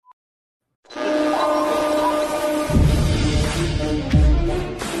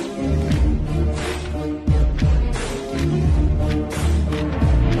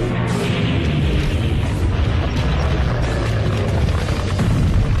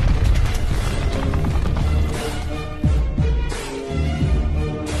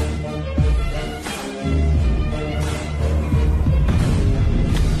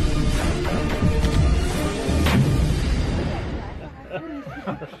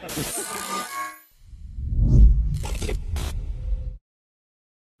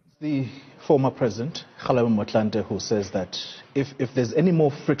The former president, Kgalema Motlanthe, who says that if there's any more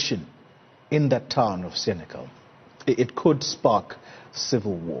friction in that town of Senekal, it could spark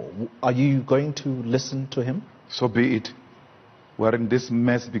civil war. Are you going to listen to him? So be it. We're in this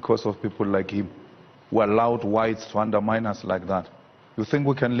mess because of people like him, who allowed whites to undermine us like that. You think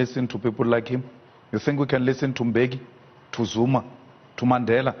we can listen to people like him? You think we can listen to Mbeki, to Zuma, to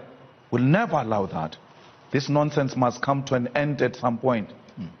Mandela? We'll never allow that. This nonsense must come to an end at some point.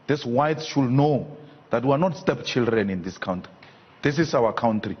 These whites should know that we are not stepchildren in this country. This is our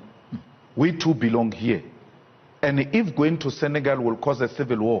country. We too belong here. And if going to Senegal will cause a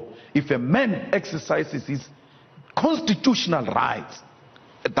civil war, if a man exercises his constitutional rights,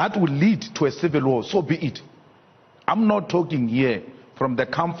 that will lead to a civil war, so be it. I'm not talking here from the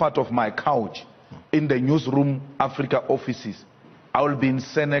comfort of my couch in the newsroom Africa offices. I will be in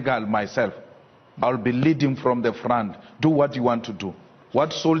Senegal myself. I will be leading from the front. Do what you want to do.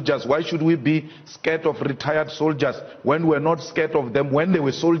 What soldiers? Why should we be scared of retired soldiers when we're not scared of them when they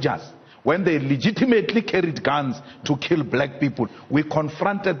were soldiers? When they legitimately carried guns to kill black people, we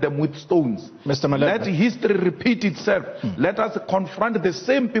confronted them with stones. Mr. Malema. Let history repeat itself. Let us confront the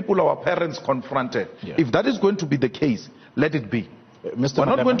same people our parents confronted. Yeah. If that is going to be the case, let it be. Mr. We're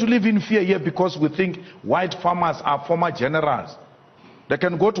Malema. not going to live in fear here because we think white farmers are former generals. They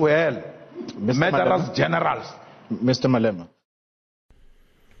can go to hell. Mr. Murderers, Malema. generals. Mr. Malema.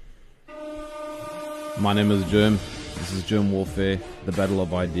 My name is Germ. This is Germ Warfare, the battle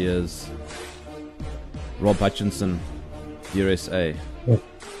of ideas. Rob Hutchinson, Dear SA.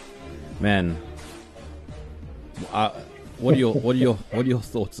 Man, what are your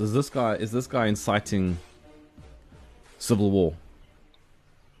thoughts? Is this guy inciting civil war?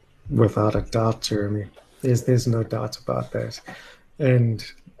 Without a doubt, Jeremy. There's no doubt about that. And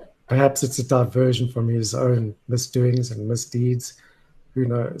perhaps it's a diversion from his own misdoings and misdeeds. Who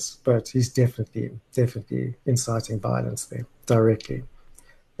knows? But he's definitely inciting violence there directly,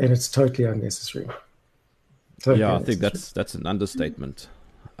 and it's totally unnecessary. Totally I think that's an understatement.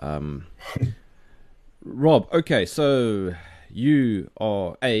 Rob, okay, so you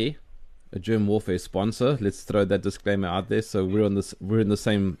are a Germ Warfare sponsor. Let's throw that disclaimer out there. So we're in the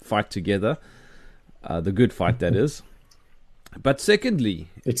same fight together, the good fight, that is. But secondly,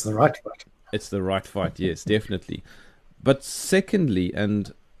 it's the right fight. It's the right fight, yes, definitely. But secondly,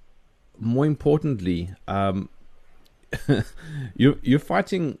 and more importantly, you're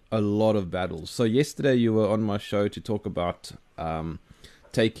fighting a lot of battles. So yesterday you were on my show to talk about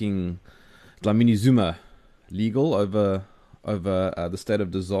taking Dlamini Zuma legal over the state of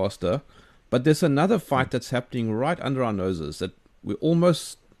disaster. But there's another fight that's happening right under our noses that we're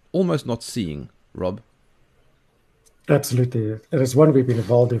almost not seeing, Rob. Absolutely. And it's one we've been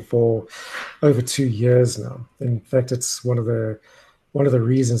involved in for over 2 years now. In fact, it's one of the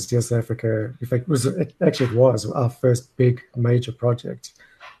reasons Dear South Africa, in fact, it was our first big major project.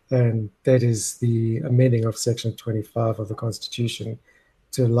 And that is the amending of Section 25 of the Constitution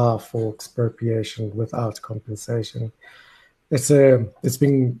to allow for expropriation without compensation. It's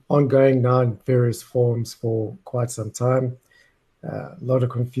been ongoing now in various forms for quite some time. A lot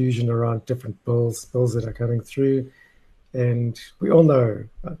of confusion around different bills that are coming through. And we all know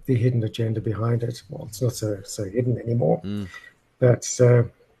the hidden agenda behind it. Well, it's not so hidden anymore. But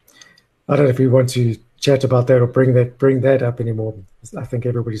I don't know if we want to chat about that or bring that up anymore. I think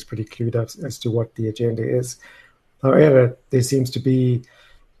everybody's pretty clued up as to what the agenda is. However, there seems to be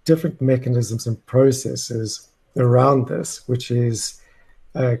different mechanisms and processes around this, which is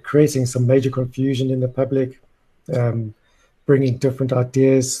creating some major confusion in the public, bringing different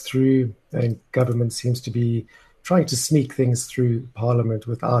ideas through, and government seems to be trying to sneak things through Parliament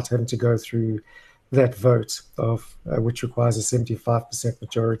without having to go through that vote of which requires a 75%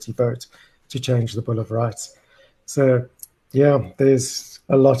 majority vote to change the Bill of Rights. So, yeah, there's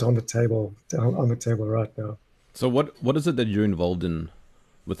a lot on the table right now. So, what is it that you're involved in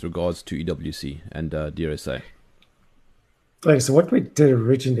with regards to EWC and Dear SA? Okay, so what we did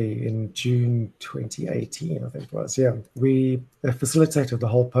originally in June 2018, I think it was, we facilitated the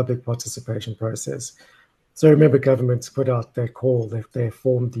whole public participation process. So remember, government put out their call. They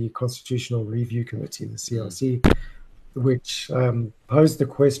formed the Constitutional Review Committee, the CRC, which posed the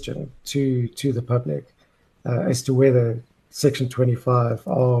question to the public as to whether Section 25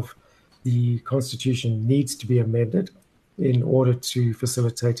 of the Constitution needs to be amended in order to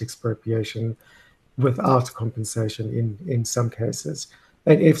facilitate expropriation without compensation in some cases,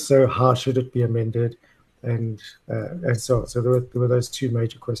 and if so, how should it be amended, and so on. So there were those two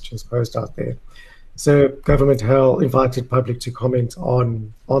major questions posed out there. So Government invited public to comment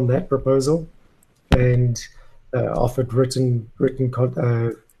on that proposal, and offered written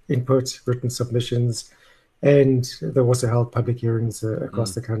input, written submissions, and they also held public hearings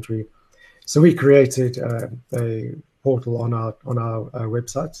across the country. So we created a portal on our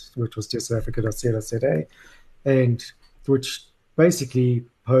website, which was dsouthafrica.co.za, and which basically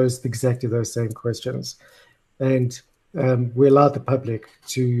posed exactly those same questions. And we allowed the public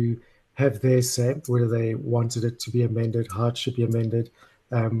to have their say, whether they wanted it to be amended, how it should be amended,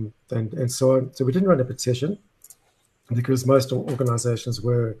 and so on. So we didn't run a petition, because most organizations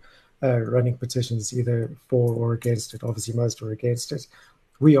were running petitions either for or against it. Obviously, most were against it.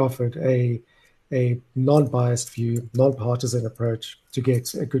 We offered a non-biased view, non-partisan approach to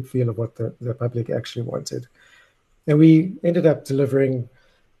get a good feel of what the public actually wanted. And we ended up delivering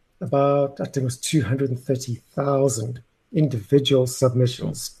about, I think it was 230,000 individual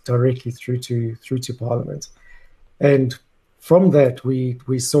submissions directly through to Parliament. And from that,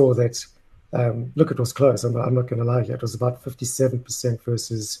 we saw that, look, it was close. I'm not going to lie here. It was about 57%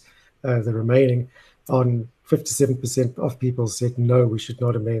 versus the remaining. On 57% of people said, no, we should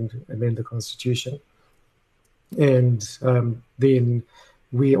not amend the Constitution. And then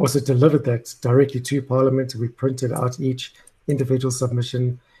we also delivered that directly to Parliament. We printed out each individual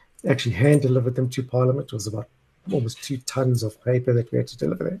submission, actually hand-delivered them to Parliament. It was about almost 2 tons of paper that we had to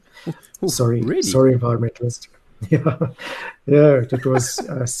deliver there. Sorry, environmentalist. Yeah, it was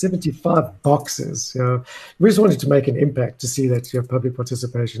 75 boxes. We just wanted to make an impact, to see that public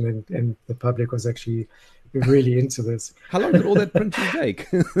participation and the public was actually really into this. How long did all that printing take?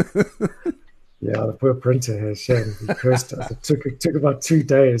 Yeah, the poor printer here, Shane, he cursed us. It took about 2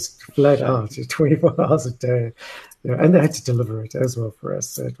 days, flat out, 24 hours a day. And they had to deliver it as well for us.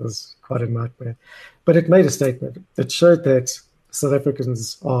 So it was quite a nightmare. But it made a statement. It showed that South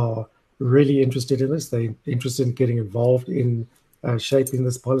Africans are really interested in this. They're interested in getting involved in shaping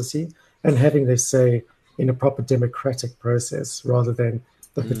this policy and having their say in a proper democratic process, rather than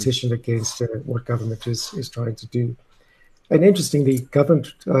the petition against what government is trying to do. And interestingly,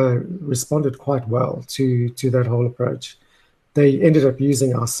 government responded quite well to that whole approach. They ended up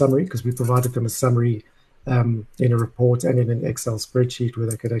using our summary, because we provided them a summary in a report and in an Excel spreadsheet where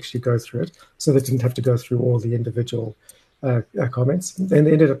they could actually go through it. So they didn't have to go through all the individual comments. And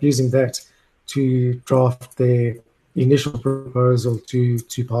they ended up using that to draft their initial proposal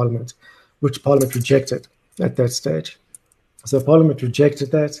to Parliament, which Parliament rejected at that stage. So Parliament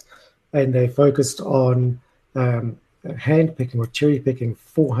rejected that, and they focused on handpicking or cherry-picking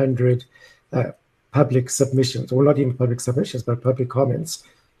 400 public submissions, or not even public submissions, but public comments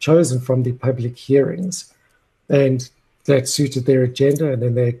chosen from the public hearings. And that suited their agenda, and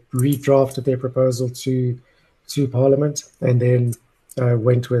then they redrafted their proposal to Parliament, and then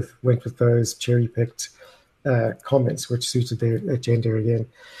went with those cherry-picked comments, which suited their agenda again.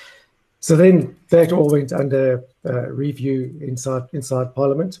 So then that all went under review inside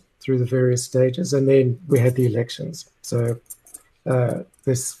Parliament through the various stages, and then we had the elections. So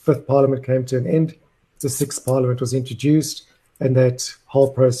this 5th Parliament came to an end, the 6th Parliament was introduced, and that whole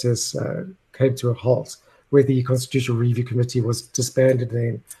process came to a halt, where the Constitutional Review Committee was disbanded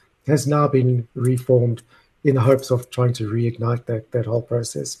and has now been reformed in the hopes of trying to reignite that whole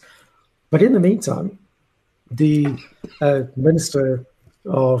process. But in the meantime, the Minister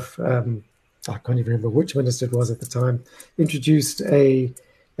of, I can't even remember which minister it was at the time, introduced a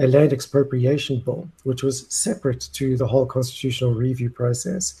land expropriation bill, which was separate to the whole constitutional review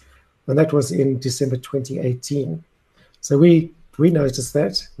process. And that was in December 2018. So we noticed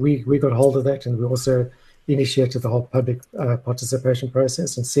that, we got hold of that, and we also initiated the whole public participation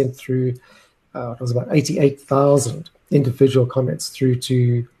process and sent through, it was about 88,000 individual comments through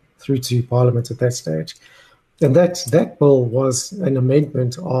to Parliament at that stage. And that bill was an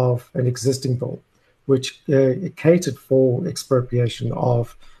amendment of an existing bill, which catered for expropriation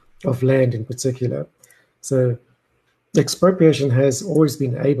of land in particular. So expropriation has always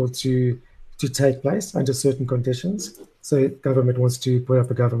been able to take place under certain conditions. So if government wants to put up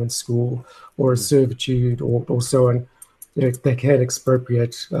a government school or a servitude or so on, they can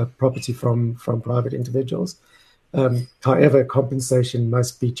expropriate property from private individuals. However, compensation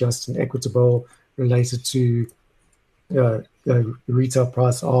must be just and equitable, related to the retail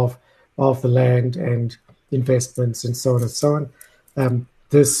price of the land and investments and so on and so on.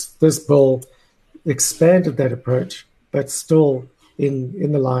 This bill expanded that approach, but still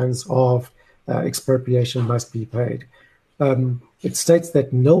in the lines of expropriation must be paid. It states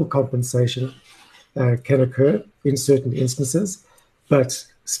that nil compensation can occur in certain instances, but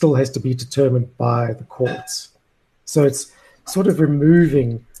still has to be determined by the courts. So it's sort of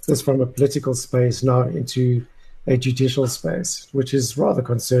removing this from a political space now into a judicial space, which is rather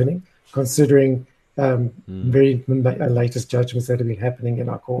concerning, considering very latest judgments that have been happening in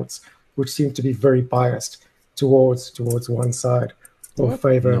our courts, which seem to be very biased towards one side or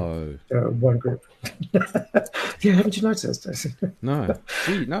favor one group. Yeah, haven't you noticed? No.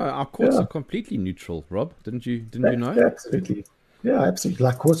 See, no, our courts are completely neutral, Rob. Didn't you know? Absolutely. Yeah, absolutely.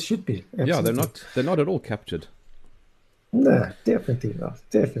 Like courts should be. Absolutely. Yeah, they're not at all captured. No, definitely not.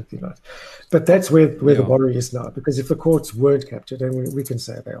 Definitely not. But that's where the worry is now, because if the courts weren't captured, and we can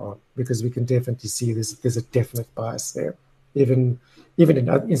say they are, because we can definitely see there's a definite bias there, even in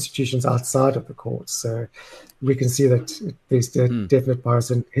other institutions outside of the courts. So we can see that there's a definite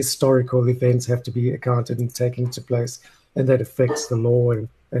bias, and historical events have to be accounted and taken into place, and that affects the law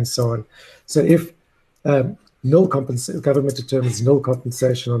and so on. So if government determines nil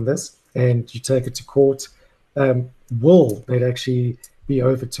compensation on this, and you take it to court, will that actually be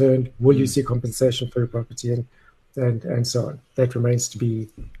overturned? Will you see compensation for your property and so on? That remains to be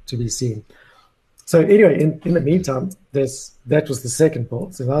seen. So anyway, in the meantime, that was the second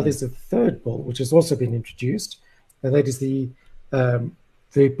bill. So now there's a third bill which has also been introduced, and that is the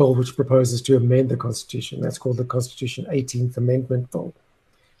bill which proposes to amend the Constitution. That's called the Constitution 18th Amendment Bill.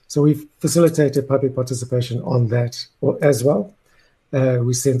 So we've facilitated public participation on that as well.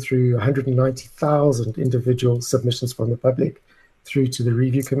 We sent through 190,000 individual submissions from the public through to the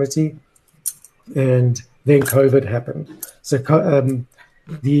review committee, and then COVID happened. So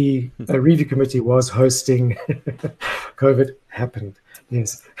the review committee was hosting. COVID happened,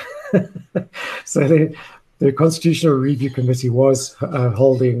 yes. So the Constitutional Review Committee was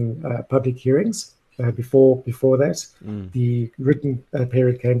holding public hearings before that. The written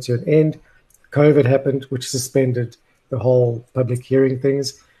period came to an end. COVID happened, which suspended the whole public hearing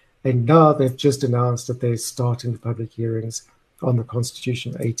things. And now they've just announced that they're starting the public hearings on the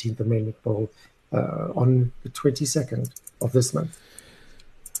Constitution 18th Amendment Bill on the 22nd of this month.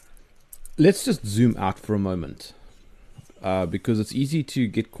 Let's just zoom out for a moment, because it's easy to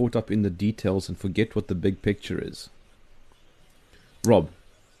get caught up in the details and forget what the big picture is. Rob,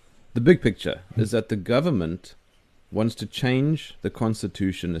 the big picture is that the government wants to change the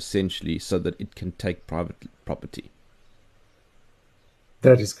Constitution essentially so that it can take private property.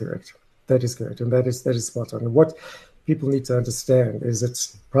 That is correct. That is correct. And that is spot on. And what people need to understand is that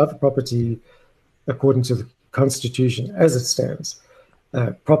private property, according to the Constitution as it stands,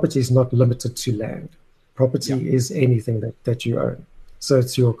 property is not limited to land. Property is anything that you own. So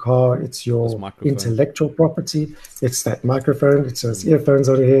it's your car, it's your intellectual property, it's that microphone, it's those earphones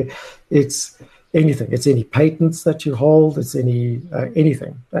over here, it's anything. It's any patents that you hold, it's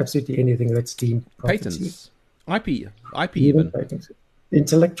anything, absolutely anything that's deemed property. Patents, IP even. Patents.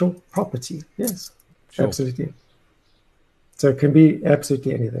 Intellectual property, yes, sure. Absolutely. So it can be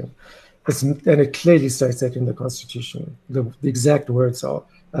absolutely anything. And it clearly states that in the Constitution. The exact words are,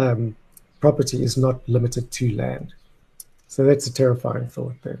 property is not limited to land. So that's a terrifying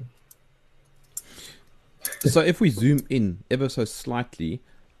thought then. So if we zoom in ever so slightly,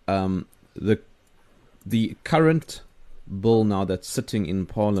 the current bill now that's sitting in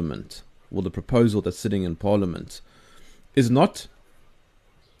Parliament, or the proposal that's sitting in Parliament, is not...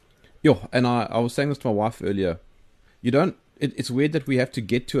 and I was saying this to my wife earlier, it's weird that we have to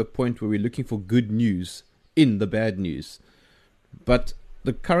get to a point where we're looking for good news in the bad news. But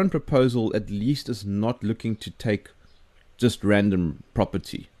the current proposal at least is not looking to take just random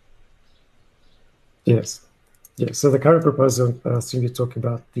property. Yes. So the current proposal, you're talking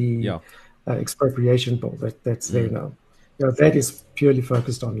about the expropriation bill that's there now. That is purely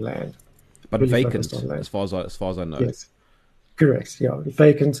focused on land. But vacant, as far as I know. Yes. Correct. Yeah,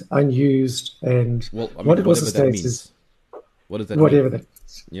 vacant, unused, and what it also states is what does that whatever mean? that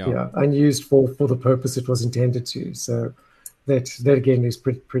is. Yeah, unused for the purpose it was intended to. So that again is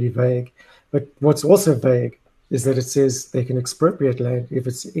pretty vague. But what's also vague is that it says they can expropriate land if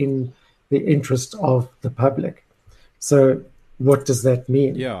it's in the interest of the public. So what does that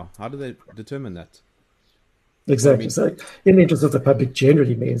mean? Yeah, how do they determine that? Exactly. So in the interest of the public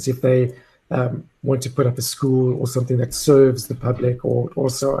generally means if they want to put up a school or something that serves the public or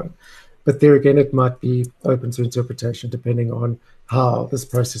so on. But there again, it might be open to interpretation depending on how this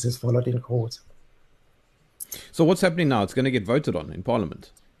process is followed in court. So what's happening now? It's going to get voted on in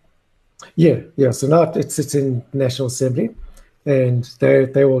Parliament. Yeah. So now it sits in National Assembly, and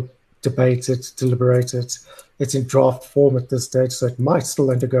they will debate it, deliberate it. It's in draft form at this stage, so it might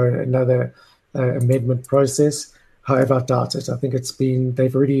still undergo another amendment process. However, I doubt it. I think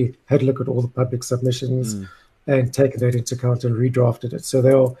they've already had a look at all the public submissions and taken that into account and redrafted it. So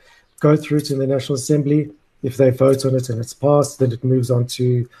they'll go through to the National Assembly, If they vote on it and it's passed, then it moves on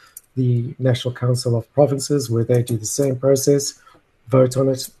to the National Council of Provinces, where they do the same process, vote on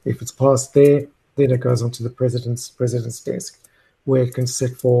it. If it's passed there, then it goes on to the president's desk, where it can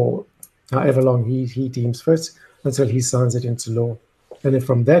sit for however long he deems fit until he signs it into law. And then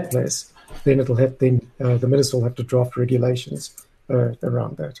from that place, then the minister will have to draft regulations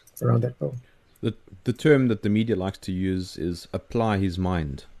around that bill. The term that the media likes to use is apply his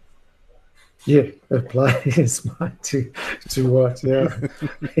mind. Yeah, apply his mind to what? Yeah,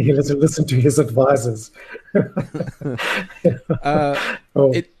 he has to listen to his advisors.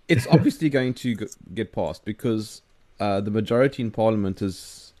 It's obviously going to get passed because the majority in Parliament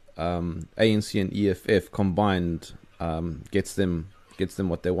is ANC and EFF combined gets them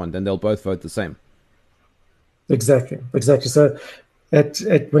what they want, and they'll both vote the same. Exactly. So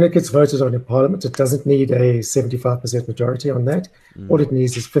when it gets voted on in Parliament, it doesn't need a 75% majority on that. All it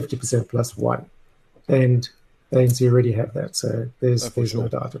needs is 50% plus one. And the ANC already have that, so there's no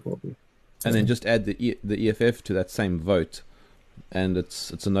doubt it will be. And then just add the EFF to that same vote, and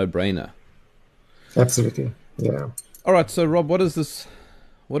it's a no-brainer. Absolutely, yeah. All right, so Rob, what does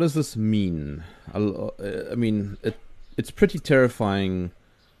this mean? I mean, it's pretty terrifying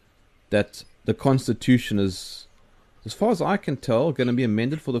that the Constitution is, as far as I can tell, going to be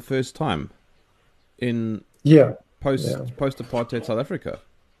amended for the first time in post-apartheid South Africa.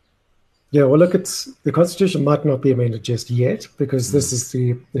 Yeah, well, look, the Constitution might not be amended just yet because this is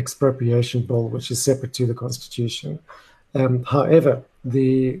the expropriation bill, which is separate to the Constitution. However,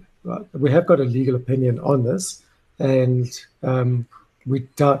 we have got a legal opinion on this, and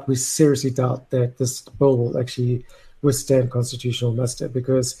we seriously doubt that this bill will actually withstand constitutional muster,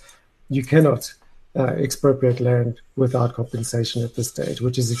 because you cannot expropriate land without compensation at this stage,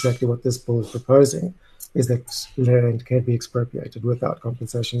 which is exactly what this bill is proposing, is that land can be expropriated without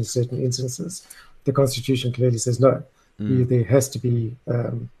compensation in certain instances. The Constitution clearly says no, there has to be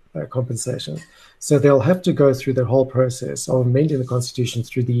compensation. So they'll have to go through the whole process of amending the Constitution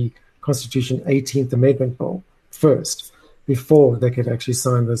through the Constitution 18th Amendment Bill first, before they can actually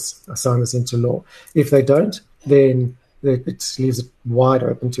sign this into law. If they don't, then it leaves it wide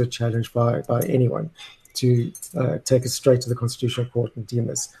open to a challenge by anyone to take it straight to the Constitutional Court and deem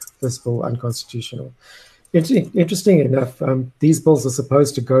this bill unconstitutional. Interesting enough, these bills are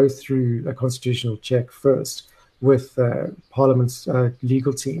supposed to go through a constitutional check first with Parliament's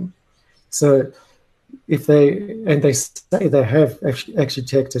legal team. So if they say they have actually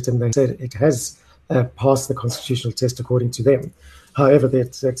checked it, and they said it has passed the constitutional test according to them. However,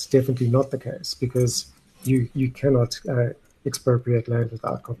 that's definitely not the case, because you cannot expropriate land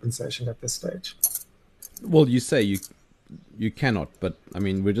without compensation at this stage. Well, you say you cannot, but I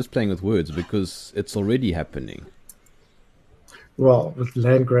mean, we're just playing with words because it's already happening. Well, with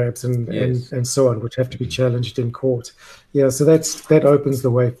land grabs and so on, which have to be challenged in court. Yeah, so that opens the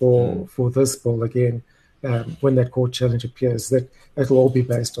way for this bill again. When that court challenge appears, that it'll all be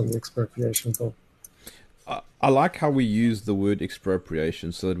based on the expropriation bill. I like how we use the word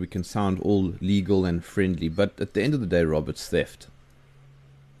expropriation so that we can sound all legal and friendly, but at the end of the day, Rob, it's theft.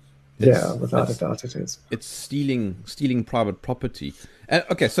 Without a doubt it is. It's stealing private property.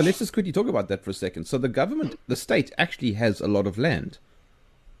 Okay, so let's just quickly talk about that for a second. So the state actually has a lot of land.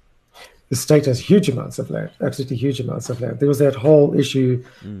 The state has huge amounts of land, absolutely huge amounts of land. There was that whole issue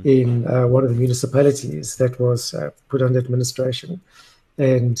in one of the municipalities that was put under administration,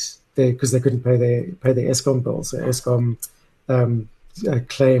 and because they couldn't pay their Eskom bills, so Eskom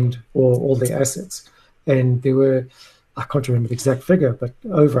claimed all their assets, and there were, I can't remember the exact figure, but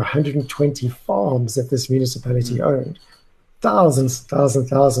over 120 farms that this municipality owned, thousands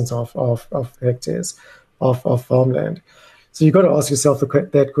of hectares of farmland. So you've got to ask yourself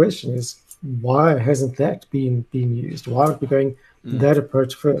that question is, why hasn't that been used? Why aren't we going that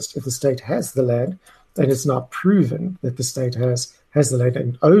approach first? If the state has the land, and it's now proven that the state has the land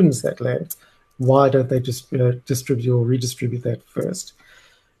and owns that land, why don't they just distribute or redistribute that first?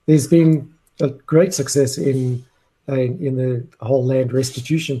 There's been a great success in the whole land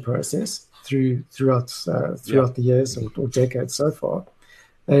restitution process throughout the years or decades so far,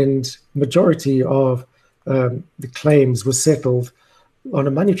 and majority of the claims were settled on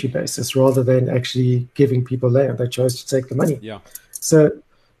a monetary basis rather than actually giving people land. They chose to take the money. Yeah. So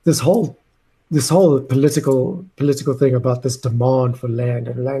this whole political thing about this demand for land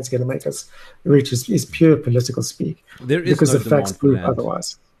and land's going to make us rich is pure political speak. There is because no the facts prove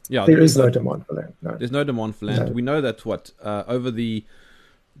otherwise. Yeah, there is no demand for land. No. There's no demand for land. No. We know that over the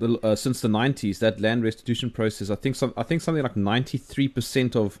since the 90s, that land restitution process, I think something like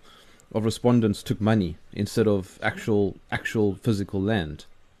 93% of respondents took money instead of actual physical land.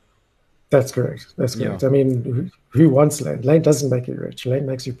 That's correct. That's correct. Yeah. I mean, who wants land? Land doesn't make you rich. Land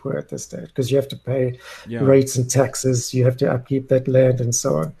makes you poor at this stage because you have to pay Yeah. rates and taxes. You have to upkeep that land and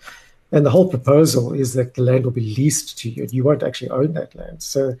so on. And the whole proposal is that the land will be leased to you. You won't actually own that land.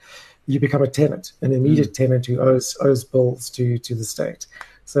 So you become a tenant, an immediate tenant who owes bills to the state.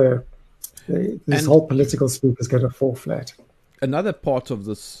 So this whole political speak is going to fall flat. Another part of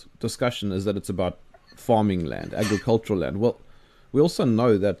this discussion is that it's about farming land, agricultural land. Well, we also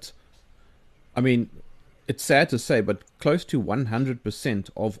know that, I mean, it's sad to say, but close to 100%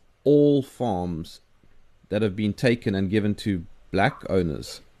 of all farms that have been taken and given to black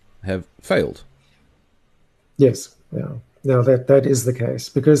owners have failed. Yes, yeah. No, that is the case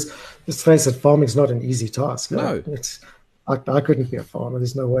because let's face it, farming is not an easy task. No. I couldn't be a farmer.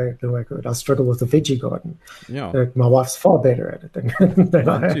 There's no way I could. I struggle with the veggie garden. Yeah. My wife's far better at it than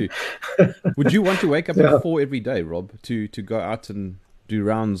I am. Too. Would you want to wake up at 4 every day, Rob, to go out and do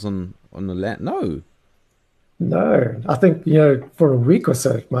rounds on the land? No. No. I think, for a week or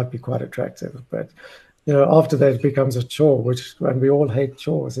so it might be quite attractive, but after that it becomes a chore, when we all hate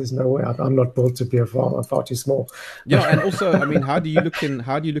chores. There's no way. I'm not built to be a farmer. I'm far too small. Yeah, and also, I mean, how do you look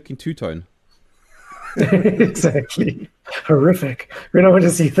in two-tone? Exactly. Horrific. We don't want to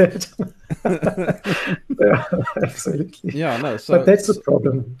see that. Yeah, absolutely. Yeah, no. But that's the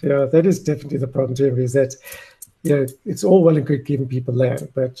problem. Yeah, that is definitely the problem too, is that it's all well and good giving people land,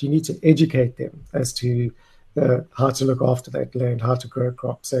 but you need to educate them as to how to look after that land, how to grow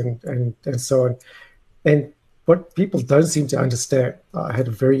crops, and so on. And what people don't seem to understand, I had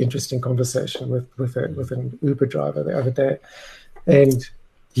a very interesting conversation with an Uber driver the other day, and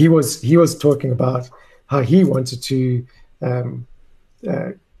he was talking about how he wanted to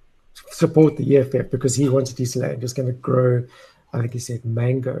support the EFF because he wanted his land. He was going to grow, I think he said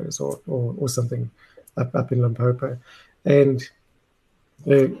mangoes or something up in Limpopo. And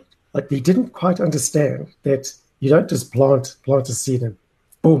like he didn't quite understand that you don't just plant a seed and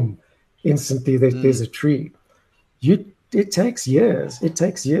boom, instantly there's a tree. It takes years. It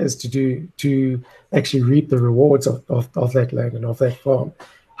takes years to actually reap the rewards of that land and of that farm.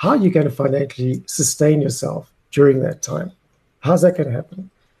 How are you going to financially sustain yourself during that time? How's that going to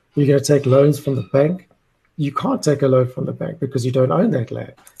happen? You're going to take loans from the bank. You can't take a loan from the bank because you don't own that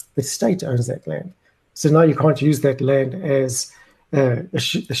land. The state owns that land. So now you can't use that land as a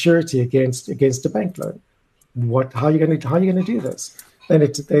surety against a bank loan. How are you going to do this? And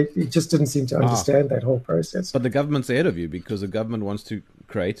it just didn't seem to understand that whole process. But the government's ahead of you because the government wants to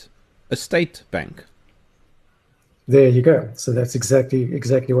create a state bank. There you go. So that's exactly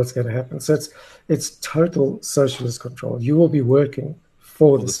what's going to happen. So it's total socialist control. You will be working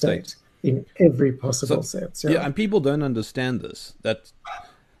for the state in every possible sense. Yeah, and people don't understand this,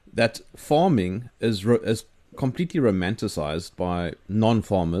 that farming is completely romanticized by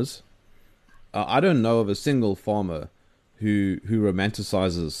non-farmers. I don't know of a single farmer who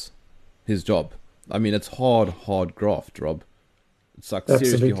romanticizes his job. I mean, it's hard graft, Rob. It's like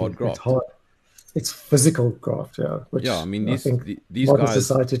seriously hard graft. It's hard. It's physical graft, yeah. Which I mean, these modern guys,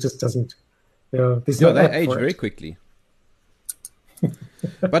 society just doesn't. There's they age very quickly.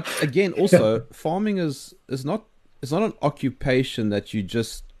 But again, also, farming is not an occupation that you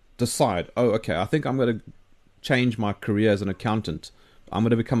just decide. Oh, okay, I think I'm going to change my career as an accountant. I'm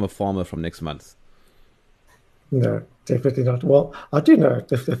going to become a farmer from next month. No, definitely not. Well, I do know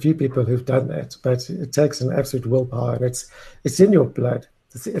a few people who've done that, but it takes an absolute willpower, and it's in your blood.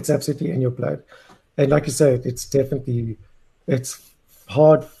 It's absolutely in your blood. And like you say, it's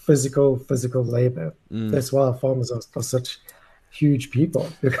hard physical labor. That's why farmers are such huge people,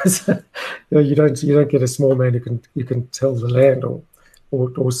 because you don't get a small man who can till the land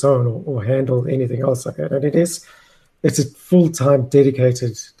or so on or handle anything else like that. And it's a full-time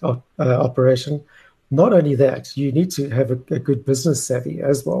dedicated operation. Not only that, you need to have a good business savvy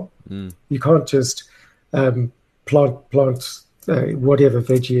as well. You can't just plant whatever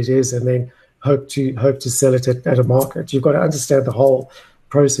veggie it is and then hope to sell it at a market. You've got to understand the whole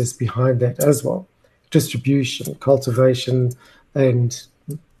process behind that as well: distribution, cultivation, and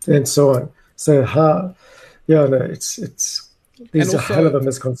so on. So there's a hell of a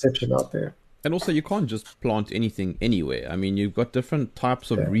misconception out there. And also, you can't just plant anything anywhere. I mean, you've got different types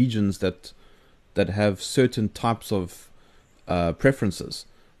of regions that have certain types of preferences.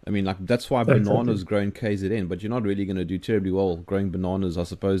 I mean, like that's why bananas grow in KZN, but you're not really going to do terribly well growing bananas, I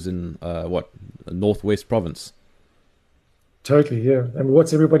suppose, in Northwest Province. Totally, yeah. And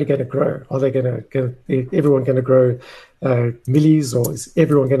what's everybody going to grow? Are they everyone going to grow millies, or is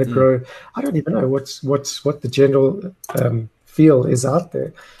everyone going to grow? I don't even know what the general feel is out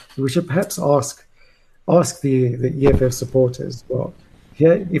there. We should perhaps ask the EFF supporters. Well,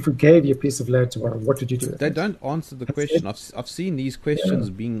 if we gave you a piece of land tomorrow, what would you do with They it? don't answer the That's question. it. I've seen these questions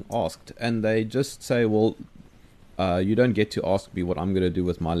being asked, and they just say, "Well, you don't get to ask me what I'm going to do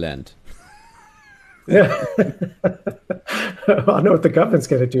with my land." Yeah. I know what the government's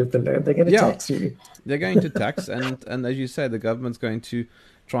going to do with the land. They're going to Yeah. tax you. They're going to tax, and as you say, the government's going to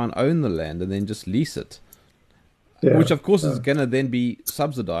try and own the land and then just lease it, Yeah. which of course is going to then be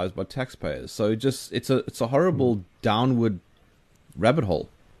subsidized by taxpayers. So it's a horrible downward rabbit hole.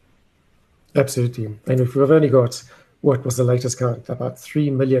 Absolutely. And if we've only got, what was the latest count, about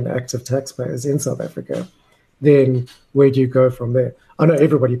 3 million active taxpayers in South Africa, then where do you go from there? I know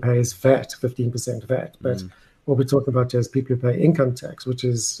everybody pays VAT, 15% VAT, but what we're talking about is people who pay income tax, which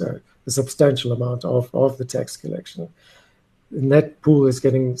is a substantial amount of the tax collection. And that pool is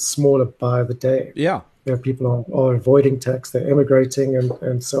getting smaller by the day. Yeah. People are avoiding tax, they're immigrating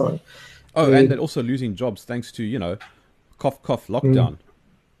and so on. Oh, and they're also losing jobs thanks to, cough, lockdown.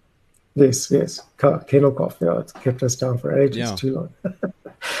 Yes. Kennel cough, it's kept us down for ages, Yeah. too long.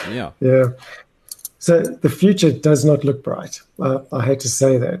 Yeah. Yeah. So the future does not look bright. I hate to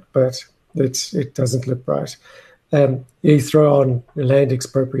say that, but it doesn't look bright. You throw on land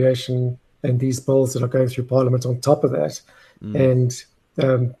expropriation and these bills that are going through Parliament on top of that, and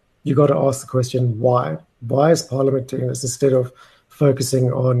you got to ask the question, why? Why is Parliament doing this instead of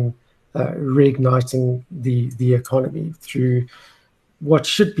focusing on reigniting the economy through what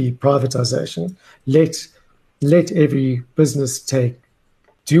should be privatization? Let every business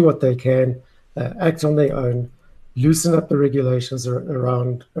do what they can, act on their own, loosen up the regulations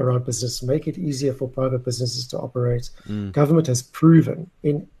around business, make it easier for private businesses to operate. Government has proven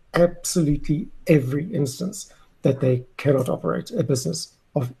in absolutely every instance that they cannot operate a business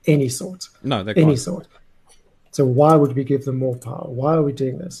of any sort. No, they any can't. sort. So why would we give them more power? Why are we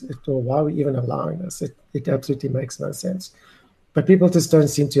doing this? Or why are we even allowing this? It absolutely makes no sense. But people just don't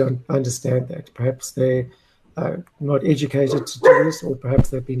seem to understand that. Perhaps they're not educated to do this, or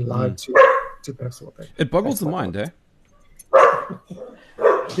perhaps they've been lied to perhaps what they. It boggles the mind, eh?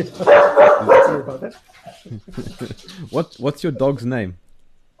 Sorry about that. What's your dog's name?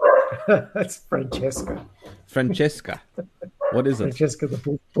 That's Francesca. Francesca. What is it? Francesca,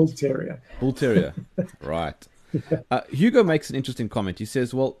 the bull terrier. Bull terrier. Right. Hugo makes an interesting comment. He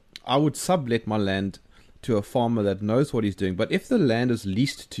says, well, I would sublet my land to a farmer that knows what he's doing. But if the land is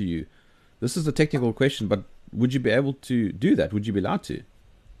leased to you, this is a technical question, but would you be able to do that? Would you be allowed to?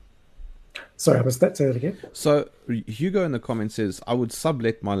 Sorry, I missed that. Say it again. So Hugo in the comments says, I would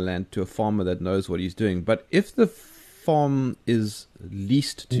sublet my land to a farmer that knows what he's doing. But if the farm is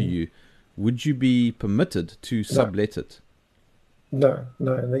leased to you, would you be permitted to sublet it? No.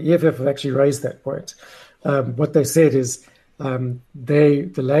 And the EFF have actually raised that point. What they said is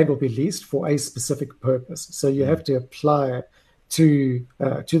the land will be leased for a specific purpose. So you have to apply to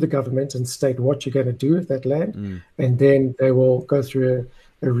the government and state what you're going to do with that land, and then they will go through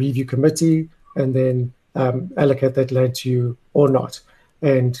a review committee and then allocate that land to you or not,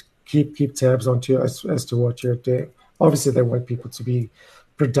 and keep tabs on you as to what you're doing. Obviously, they want people to be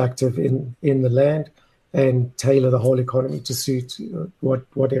productive in the land and tailor the whole economy to suit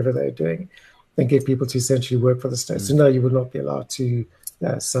whatever they're doing, and get people to essentially work for the state. So no, you would not be allowed to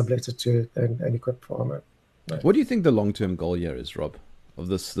sublet it to an equipped farmer. No. What do you think the long-term goal here is, Rob, of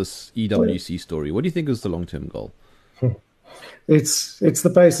this EWC story? What do you think is the long-term goal? It's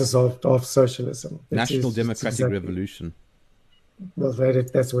the basis of socialism. National Democratic Revolution. Well,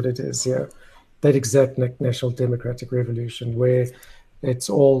 that's what it is, yeah. That exact National Democratic Revolution, where it's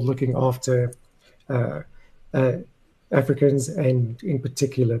all looking after Africans, and in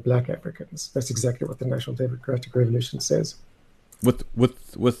particular Black Africans. That's exactly what the National Democratic Revolution says. With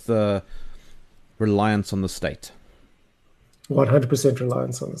reliance on the state. 100%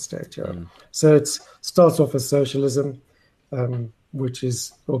 reliance on the state, yeah. So it starts off as socialism, which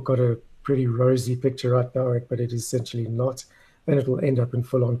is got a pretty rosy picture right now, but it is essentially not, and it will end up in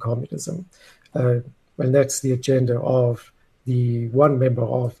full-on communism. And that's the agenda of the one member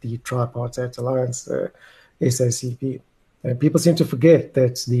of the Tripartite Alliance, the SACP. And people seem to forget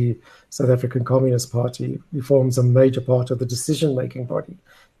that the South African Communist Party forms a major part of the decision-making body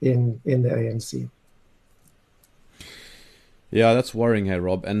in the ANC. Yeah, that's worrying, hey,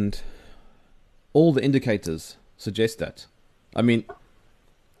 Rob. And all the indicators suggest that. I mean,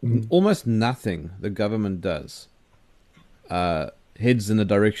 almost nothing the government does heads in a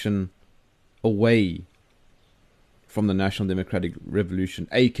direction away from the National Democratic Revolution,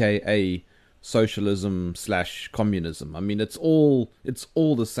 aka socialism / communism. I mean, it's all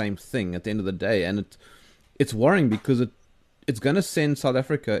the same thing at the end of the day, and it's worrying because it's going to send South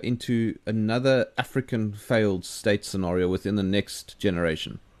Africa into another African failed state scenario within the next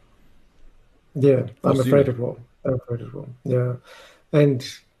generation. Yeah, I'm afraid it will. I'm afraid it will. Yeah. And,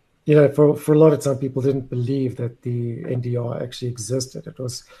 for a lot of time, people didn't believe that the NDR actually existed. It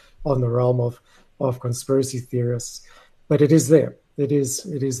was on the realm of conspiracy theorists, but it is there. It is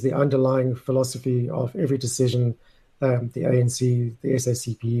the underlying philosophy of every decision the ANC, the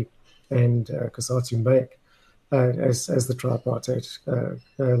SACP, and COSATU make as the tripartite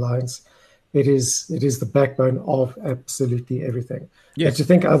alliance. It is the backbone of absolutely everything. Yes. And to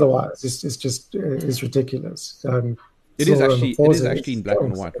think otherwise is ridiculous. It is actually in black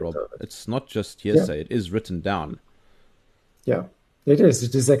and white, Rob. It's not just hearsay. Yeah. It is written down. Yeah, it is.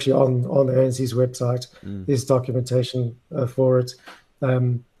 It is actually on the ANC's website. There's documentation for it.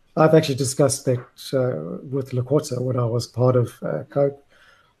 I've actually discussed that with Lekota when I was part of COPE,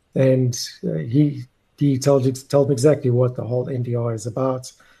 and he told me exactly what the whole NDR is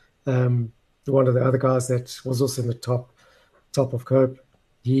about. One of the other guys that was also in the top of COPE,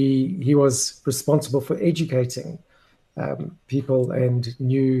 he was responsible for educating people and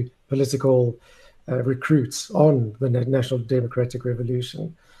new political recruits on the National Democratic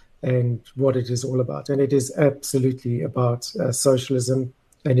Revolution and what it is all about. And it is absolutely about socialism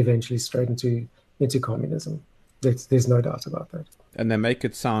and eventually straight into communism. There's no doubt about that. And they make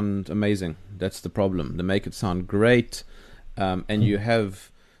it sound amazing. That's the problem. They make it sound great. And you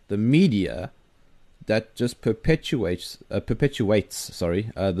have the media that just perpetuates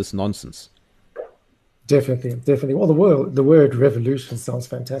this nonsense. Definitely. Well, the word revolution sounds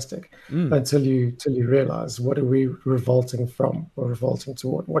fantastic until you realize, what are we revolting from or revolting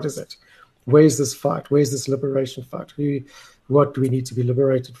toward? What is it? Where's this fight? Where's this liberation fight? What do we need to be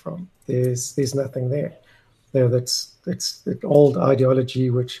liberated from? There's nothing there. That's the old ideology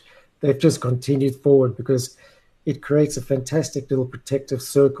which they've just continued forward because it creates a fantastic little protective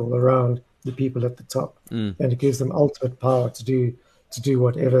circle around the people at the top, and it gives them ultimate power to do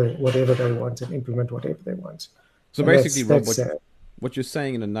whatever they want and implement whatever they want. So and basically, Rob, what you're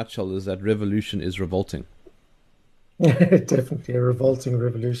saying in a nutshell is that revolution is revolting. Definitely a revolting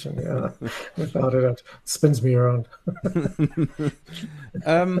revolution. Yeah, without it spins me around.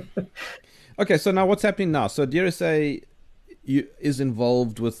 Okay, so now what's happening now? So DRSA is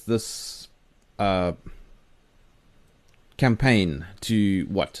involved with this campaign to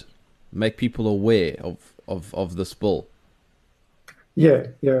what? Make people aware of this bill. Yeah.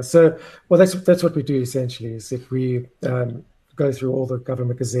 So, well, that's what we do essentially. Is that we go through all the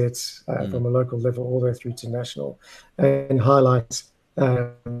government gazettes from a local level all the way through to national, and highlight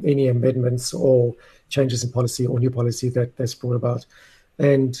any amendments or changes in policy or new policy that's brought about.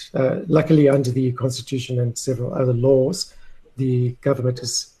 And luckily, under the Constitution and several other laws, the government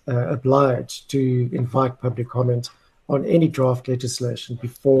is obliged to invite public comment on any draft legislation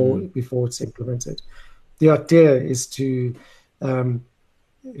before it's implemented. The idea is to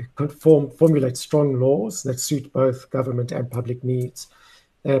formulate strong laws that suit both government and public needs.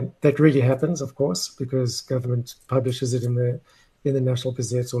 That really happens, of course, because government publishes it in the national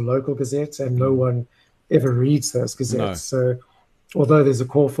gazettes or local gazettes, and no one ever reads those gazettes. No. So, although there's a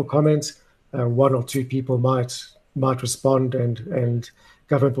call for comment, one or two people might respond, and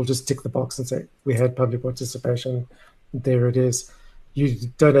government will just tick the box and say, we had public participation. There it is. You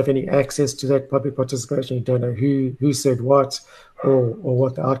don't have any access to that public participation. You don't know who said what or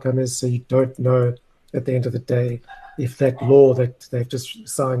what the outcome is. So you don't know at the end of the day if that law that they've just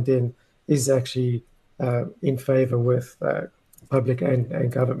signed in is actually in favor with public and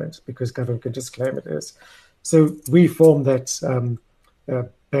government, because government can just claim it is. So we form that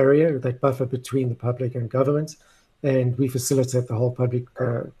barrier, that buffer between the public and government, and we facilitate the whole public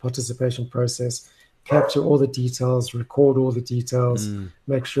participation process. Capture all the details, record all the details,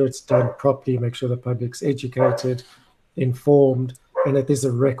 make sure it's done properly, make sure the public's educated, informed, and that there's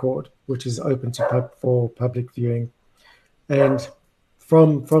a record which is open for public viewing. And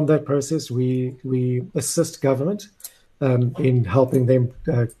from that process, we assist government in helping them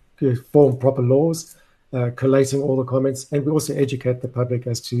form proper laws, collating all the comments, and we also educate the public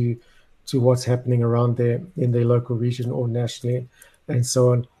as to what's happening around there in their local region or nationally, and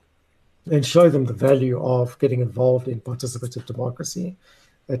so on. And show them the value of getting involved in participative democracy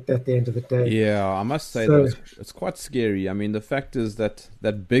at the end of the day. Yeah, I must say that it's quite scary. I mean, the fact is that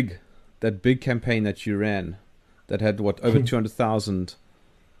big campaign that you ran that had, over 200,000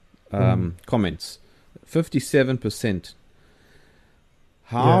 comments, 57%.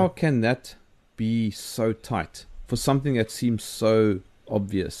 How can that be so tight for something that seems so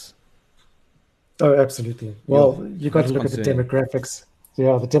obvious? Oh, absolutely. Well, you got to look at the demographics. the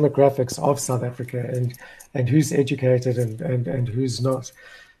demographics of South Africa and who's educated and who's not.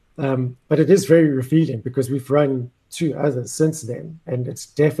 But it is very revealing because we've run 2 others since then, and it's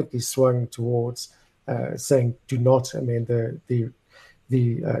definitely swung towards saying do not amend the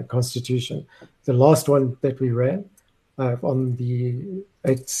Constitution. The last one that we ran on the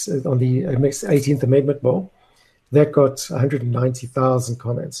 18th Amendment Bill, that got 190,000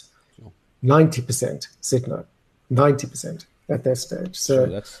 comments. 90% said no. 90% at that stage. So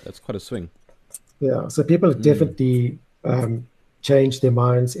that's quite a swing. Yeah, so people have definitely changed their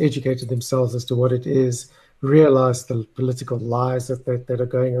minds, educated themselves as to what it is, realized the political lies that are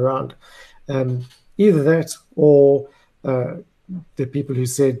going around. Either that or the people who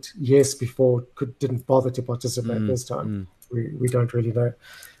said yes before didn't bother to participate this time. We don't really know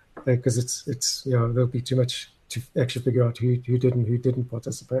because it's there'll be too much to actually figure out who didn't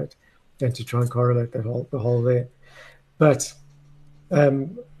participate and to try and correlate the whole there. But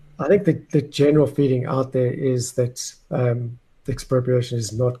I think the general feeling out there is that the expropriation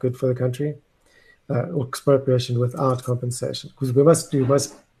is not good for the country, or expropriation without compensation, because we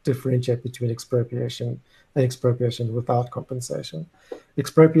must differentiate between expropriation and expropriation without compensation.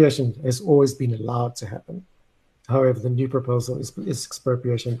 Expropriation has always been allowed to happen. However, the new proposal is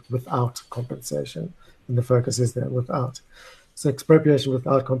expropriation without compensation, and the focus is there without. So expropriation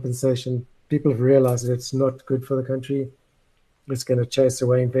without compensation, people have realized that it's not good for the country. It's going to chase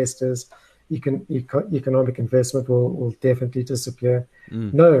away investors. Economic investment will definitely disappear.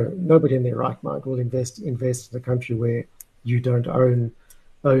 Nobody in their right mind will invest in a country where you don't own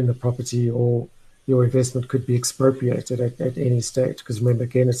the property, or your investment could be expropriated at any stage. Because remember,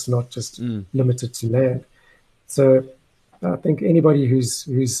 again, it's not just limited to land. So I think anybody who's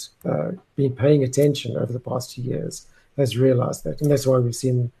been paying attention over the past 2 years has realized that, and that's why we've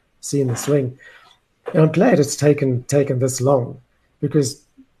seen the swing. And I'm glad it's taken this long, because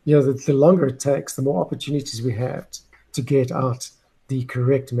the longer it takes, the more opportunities we have to get out the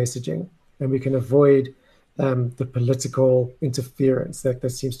correct messaging, and we can avoid the political interference that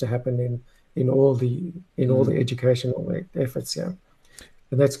seems to happen in all the educational efforts here,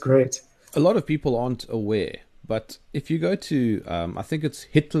 and that's great. A lot of people aren't aware, but if you go to I think it's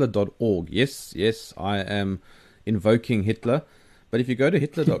Hitler.org. Yes, I am invoking Hitler. But if you go to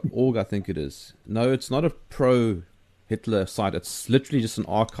Hitler.org, I think it is. No, it's not a pro-Hitler site. It's literally just an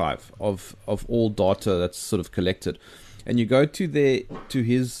archive of all data that's sort of collected. And you go to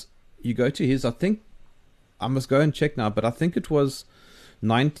his, I think, I must go and check now, but I think it was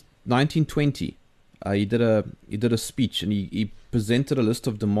 1920. He did a speech, and he presented a list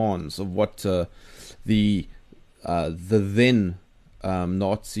of demands of what the then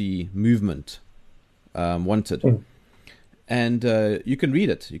Nazi movement wanted. And you can read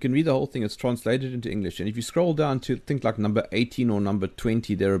it. You can read the whole thing. It's translated into English. And if you scroll down to, think, like number 18 or number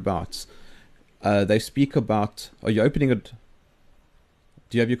 20, thereabouts, they speak about... Are you opening it?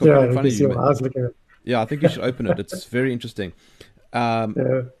 Do you have your computer in front of you? I was looking at. Yeah, I think you should open it. It's very interesting.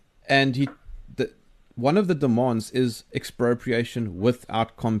 And one of the demands is expropriation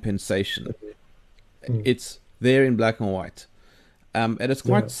without compensation. It's there in black and white. And it's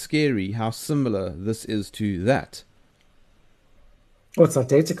quite scary how similar this is to that. Well, it's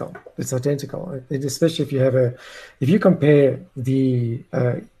identical. Especially if you compare the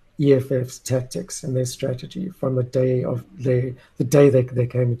EFF's tactics and their strategy from the day they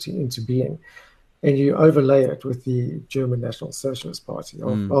came into being, and you overlay it with the German National Socialist Party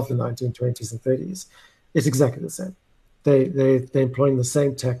of the 1920s and 30s, it's exactly the same. They're employing the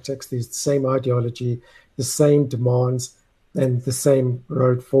same tactics, the same ideology, the same demands, and the same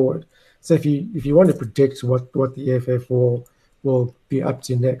road forward. So if you want to predict what the EFF will be up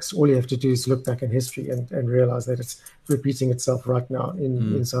to next, all you have to do is look back in history and realize that it's repeating itself right now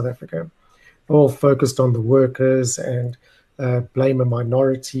in South Africa. All focused on the workers and blame a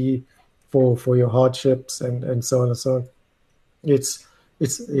minority for your hardships and so on and so on.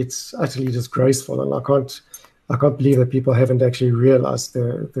 It's utterly disgraceful, and I can't believe that people haven't actually realized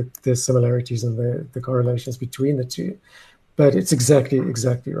the similarities and the correlations between the two. But it's exactly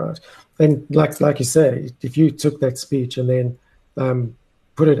right. And like you say, if you took that speech and then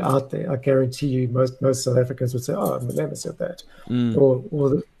put it out there, I guarantee you most South Africans would say, "Oh, Malema said that,"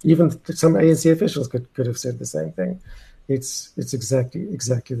 or even some ANC officials could have said the same thing. It's exactly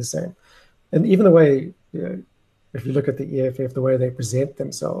the same. And even the way, if you look at the EFF, the way they present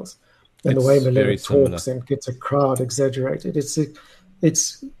themselves and the way Malema talks and gets a crowd exaggerated, it's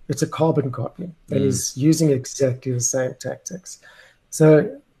a carbon copy, and he's using exactly the same tactics.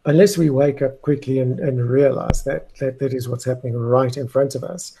 So unless we wake up quickly and realize that is what's happening right in front of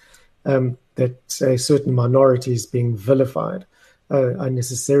us, that a certain minority is being vilified,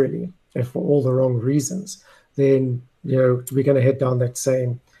 unnecessarily and for all the wrong reasons, then we're going to head down that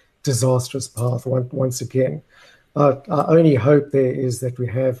same disastrous path once again. Our only hope there is that we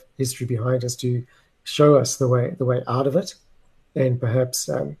have history behind us to show us the way out of it, and perhaps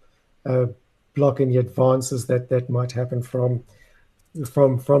block any advances that might happen from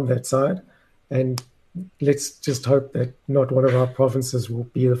that side. And let's just hope that not one of our provinces will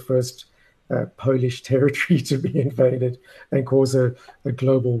be the first Polish territory to be invaded and cause a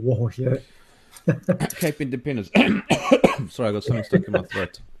global war here. Cape Independence. Sorry, I got something stuck in my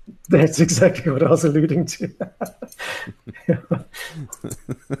throat. That's exactly what I was alluding to.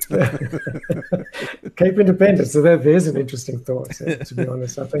 Cape Independence. So there's an interesting thought. To be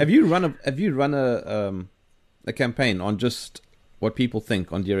honest, I think. Have you run a campaign on just what people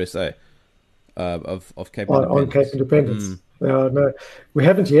think on DRSA of Cape Independence? On Cape Independence. No, we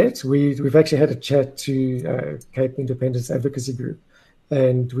haven't yet. We've actually had a chat to Cape Independence Advocacy Group,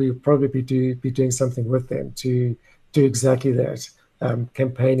 and we'll probably be doing something with them to do exactly that.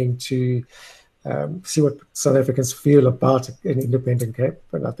 Campaigning to see what South Africans feel about an independent Cape,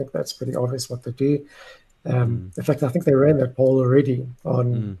 and I think that's pretty obvious what they do. In fact, I think they ran that poll already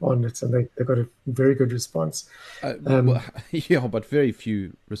on it, and they got a very good response. Yeah, but very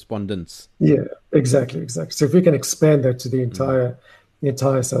few respondents. Yeah, exactly. So if we can expand that to the entire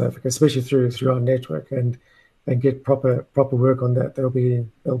South Africa, especially through our network, and get proper work on that, there'll be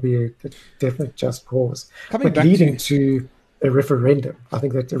a definite just cause. Leading to a referendum, I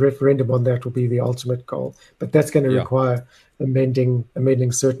think that a referendum on that will be the ultimate goal. But that's going to require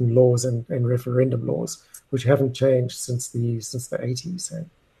amending certain laws and referendum laws, which haven't changed since the 80s.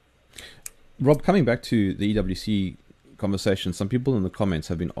 Rob, coming back to the EWC conversation, some people in the comments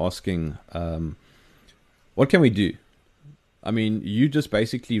have been asking, what can we do? I mean, you just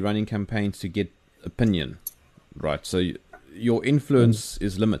basically running campaigns to get opinion, right? So your influence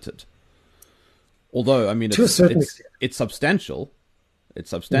is limited. Although, I mean, it's substantial. It's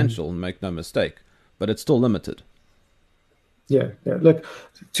substantial, make no mistake, but it's still limited. Yeah. Look,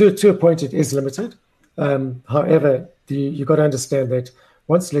 to a point, it is limited. However, you've got to understand that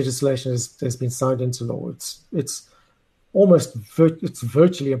once legislation has been signed into law, it's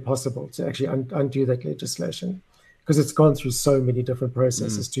virtually impossible to actually undo that legislation, because it's gone through so many different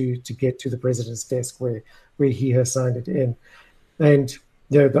processes to get to the president's desk where he has signed it in. And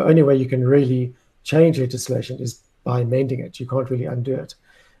the only way you can really change legislation is by amending it. You can't really undo it.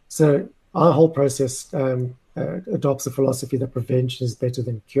 So our whole process adopts the philosophy that prevention is better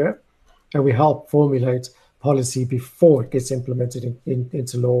than cure, and we help formulate policy before it gets implemented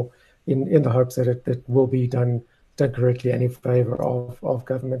into law, in the hopes that it will be done correctly and in favor of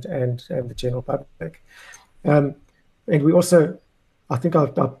government and the general public. And we also, I think our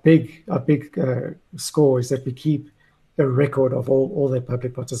big score is that we keep a record of all their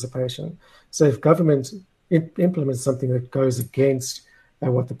public participation. So if government implements something that goes against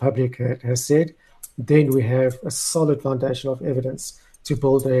what the public has said, then we have a solid foundation of evidence to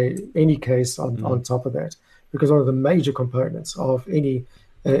build any case on top of that. Because one of the major components of any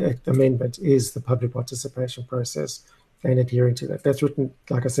amendment is the public participation process and adhering to that. That's written,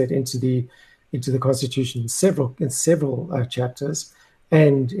 like I said, into the Constitution in several chapters,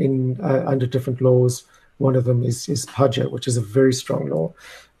 and under different laws. One of them is PAJA, which is a very strong law,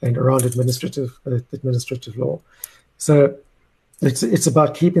 and around administrative law. So it's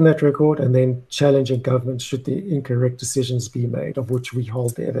about keeping that record and then challenging government should the incorrect decisions be made, of which we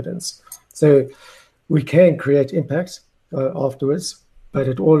hold the evidence. So we can create impact afterwards, but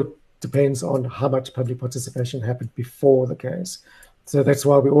it all depends on how much public participation happened before the case. So that's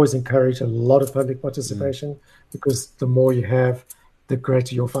why we always encourage a lot of public participation, because the more you have, the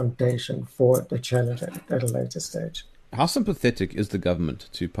greater your foundation for the challenge at a later stage. How sympathetic is the government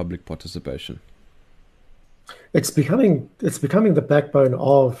to public participation? It's becoming the backbone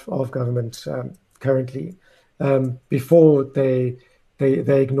of government currently. Before they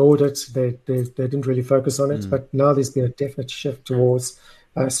ignored it, they didn't really focus on it, but now there's been a definite shift towards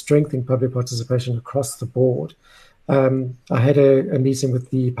strengthening public participation across the board. I had a meeting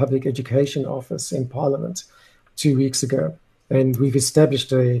with the Public Education Office in Parliament 2 weeks ago, and we've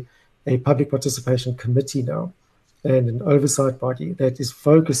established a public participation committee now, and an oversight body that is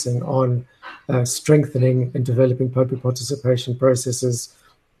focusing on strengthening and developing public participation processes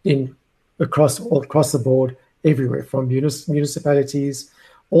across the board, everywhere, from municipalities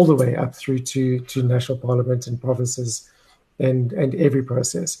all the way up through to national parliament and provinces, and every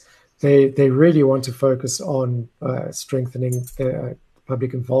process. They really want to focus on strengthening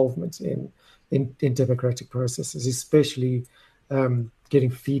public involvement in democratic processes, especially getting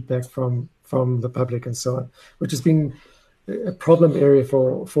feedback from the public and so on, which has been a problem area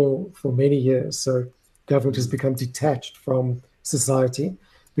for many years. So government has become detached from society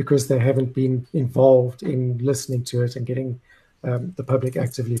because they haven't been involved in listening to it and getting the public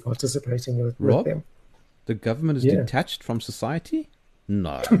actively participating with Rob, them. the government is Yeah. detached from society?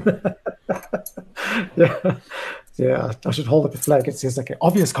 No. Yeah, yeah. I should hold up a flag. It says like an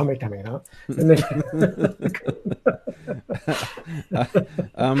obvious comment coming out, and then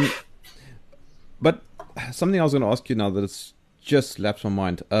But something I was going to ask you now that it's just lapsed my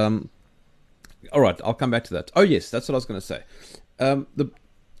mind. All right, I'll come back to that. Oh yes, that's what I was going to say.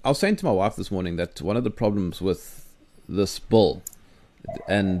 I was saying to my wife this morning that one of the problems with this bill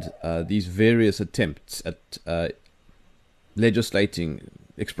and these various attempts at legislating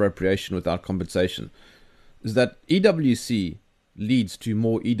expropriation without compensation is that EWC leads to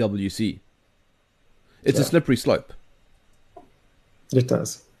more EWC. It's a slippery slope. it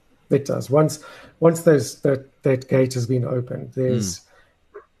does. It does. Once that gate has been opened, there's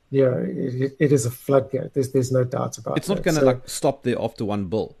it is a floodgate. There's no doubt about it. It's not going to like stop there after one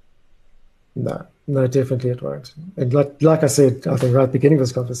bill. No, definitely it won't. And like I said, I think right at the beginning of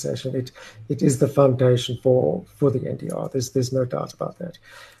this conversation, it is the foundation for the NDR. There's no doubt about that.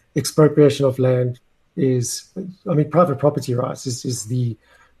 Expropriation of land is, I mean, private property rights is the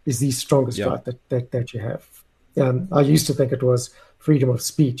strongest right that you have. I used to think it was freedom of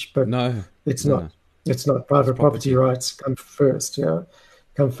speech, but No, it's no. not. It's not. Private property rights come first.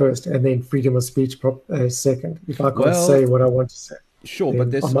 Come first, and then freedom of speech second. If I can't say what I want to say, Sure, then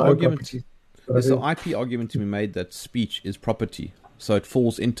but there's on an my own argument. property, There's an IP argument to be made that speech is property, so it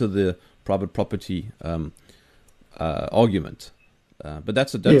falls into the private property argument. But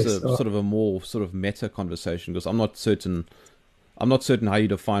that's a sort of a more sort of meta conversation because I'm not certain how you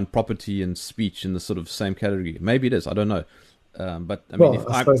define property and speech in the sort of same category. Maybe it is. I don't know. But I mean,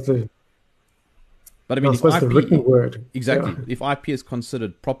 I suppose the if written word exactly, if IP is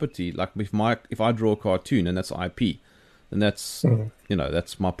considered property, like if I draw a cartoon and that's IP, then that's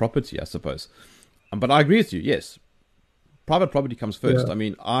that's my property, I suppose. But I agree with you. Yes, private property comes first. Yeah. I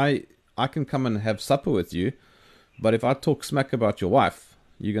mean, I can come and have supper with you, but if I talk smack about your wife,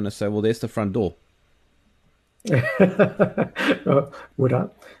 you're going to say, "Well, there's the front door." Would I?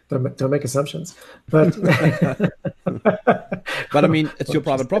 Don't make assumptions. But But I mean, it's your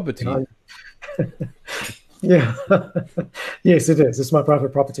private property. Yeah. Yes, it is. It's my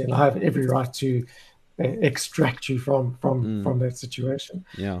private property, and I have every right to extract you from that situation.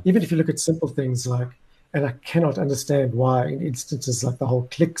 Yeah. Even if you look at simple things like, and I cannot understand why in instances like the whole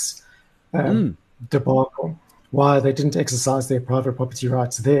clicks debacle, why they didn't exercise their private property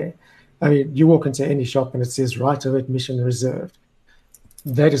rights there. I mean, you walk into any shop and it says right of admission reserved.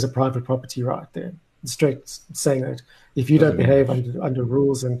 That is a private property right there. Straight saying that if you don't behave under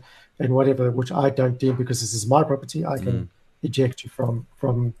rules and whatever, which I don't do because this is my property, I can eject you from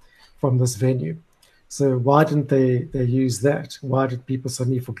this venue. So why didn't they use that? Why did people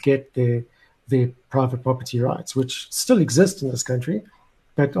suddenly forget their private property rights, which still exist in this country,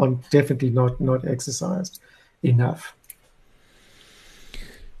 but are definitely not exercised enough?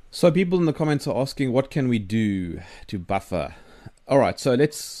 So people in the comments are asking, what can we do to buffer? All right, so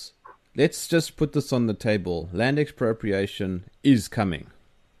let's just put this on the table. Land expropriation is coming.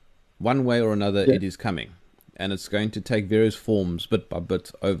 One way or another, it is coming. And it's going to take various forms bit by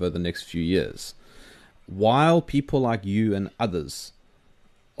bit over the next few years. While people like you and others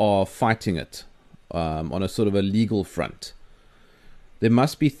are fighting it on a sort of a legal front, there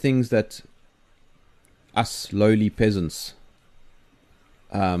must be things that us lowly peasants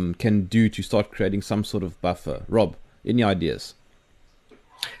can do to start creating some sort of buffer. Rob, any ideas?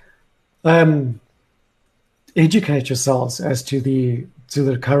 Educate yourselves as to the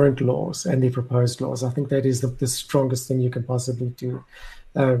current laws and the proposed laws. I think that is the strongest thing you can possibly do.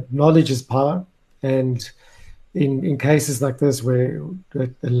 Knowledge is power, and in cases like this where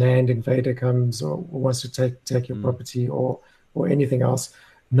the land invader comes or wants to take your property or anything else,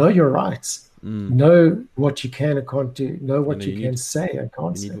 know your rights. Know what you can and can't do. Know what you can say and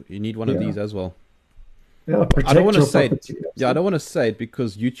can't say. You need one of these as well. Yeah, I don't want to say property. it. Yeah, I don't want to say it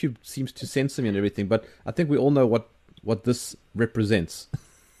because YouTube seems to censor me and everything. But I think we all know what this represents.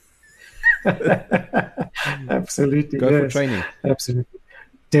 Absolutely. Go for training. Absolutely.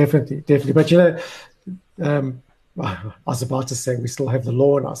 Definitely. But I was about to say we still have the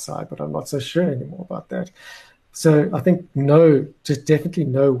law on our side, but I'm not so sure anymore about that. So I think definitely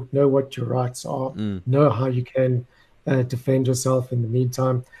know what your rights are, know how you can defend yourself in the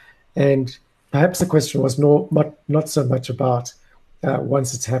meantime. And perhaps the question was not so much about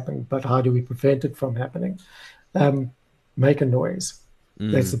once it's happened, but how do we prevent it from happening? Make a noise.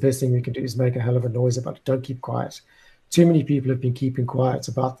 That's the best thing we can do, is make a hell of a noise about it. Don't keep quiet. too many people have been keeping quiet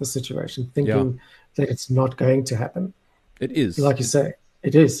about the situation, thinking that it's not going to happen. It is. Like you say,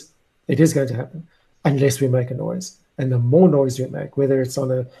 it is. It is going to happen unless we make a noise. And the more noise we make, whether it's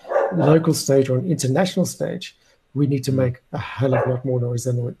on a local stage or an international stage, we need to make a hell of a lot more noise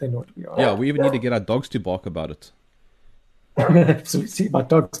than what we are. Yeah, we even need to get our dogs to bark about it. Absolutely. My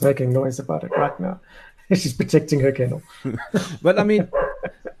dog's making noise about it right now. She's protecting her kennel. But I mean,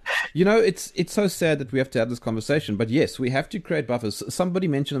 you know, it's so sad that we have to have this conversation. But yes, we have to create buffers. Somebody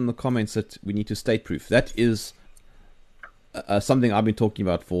mentioned in the comments that we need to state proof. That is something I've been talking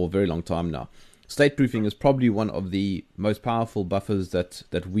about for a very long time now. State proofing is probably one of the most powerful buffers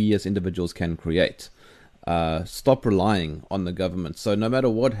that we as individuals can create. Stop relying on the government. So no matter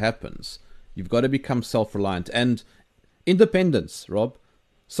what happens, you've got to become self-reliant. And independence, Rob,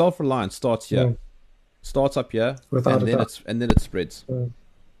 self-reliance starts here. Starts up here, and then it spreads.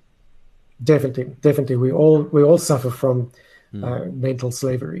 Definitely. We all suffer from mental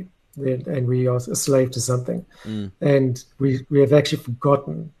slavery, and we are a slave to something. And we have actually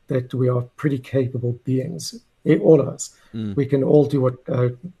forgotten that we are pretty capable beings, all of us. We can all do what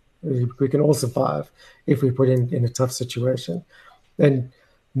we can all survive if we put in a tough situation. And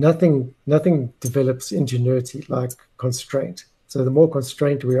nothing develops ingenuity like constraint. So the more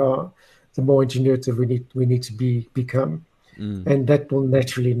constrained we are, the more ingenuitive we need to become. And that will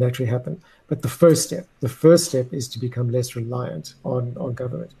naturally happen. But the first step is to become less reliant on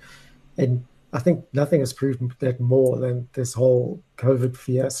government. And I think nothing has proven that more than this whole COVID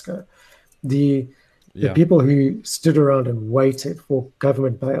fiasco. The people who stood around and waited for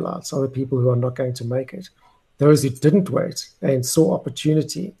government bailouts are the people who are not going to make it. Those who didn't wait and saw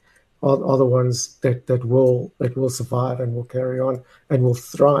opportunity are the ones that will survive and will carry on and will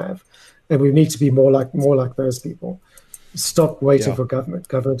thrive. And we need to be more like those people. Stop waiting for government.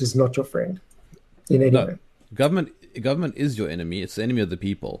 Government is not your friend in any way. Government is your enemy. It's the enemy of the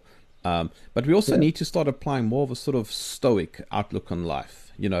people. But we also need to start applying more of a sort of stoic outlook on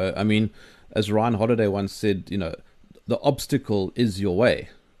life. You know, I mean, as Ryan Holiday once said, you know, the obstacle is your way,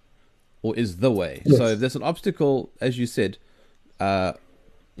 or is the way. Yes. So if there's an obstacle, as you said,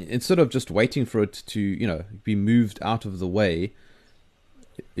 instead of just waiting for it to, you know, be moved out of the way,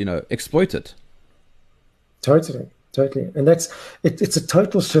 you know, exploit it. Totally. And it's a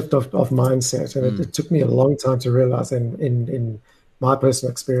total shift of mindset. And it took me a long time to realize, in my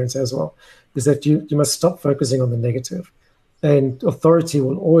personal experience as well, is that you must stop focusing on the negative. And authority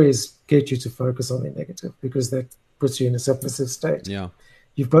will always get you to focus on the negative, because that puts you in a submissive state. Yeah.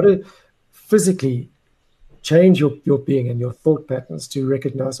 You've got to physically change your being and your thought patterns to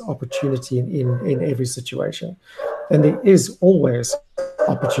recognize opportunity in every situation. And there is always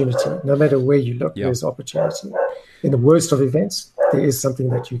opportunity. No matter where you look, there's opportunity. In the worst of events, there is something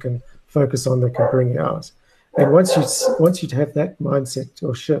that you can focus on that can bring you out. And once you have that mindset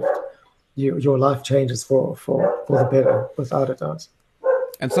or shift, your life changes for the better, without a doubt.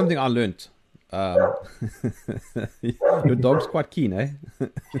 And something I learned. Your dog's quite keen, eh?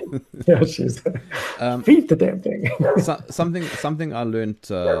 Yeah, she's feed the damn thing. something I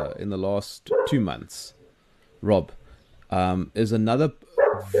learned in the last 2 months, Rob, is another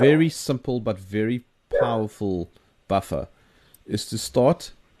very simple but very powerful buffer, is to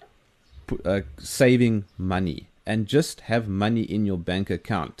start saving money and just have money in your bank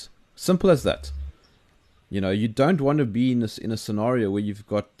account. Simple as that. You know, you don't want to be in a scenario where you've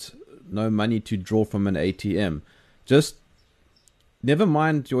got no money to draw from an ATM. Just never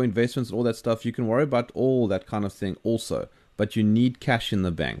mind your investments and all that stuff. You can worry about all that kind of thing also, but you need cash in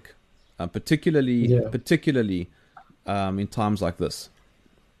the bank, particularly in times like this.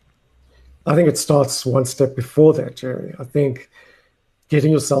 I think it starts one step before that, Jerry. I think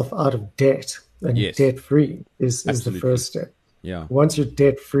getting yourself out of debt and debt-free is the first step. Yeah. Once you're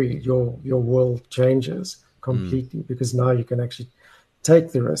debt-free, your world changes completely, because now you can actually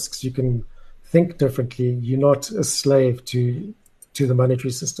take the risks. You can think differently. You're not a slave to the monetary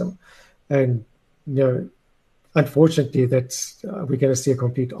system. And, you know, unfortunately, that's we're going to see a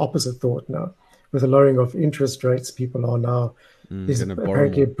complete opposite thought now. With the lowering of interest rates, people are now, there's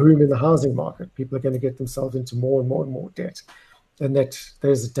apparently a boom in the housing market. People are going to get themselves into more and more debt. And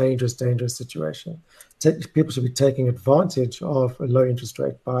there's a dangerous situation. People should be taking advantage of a low interest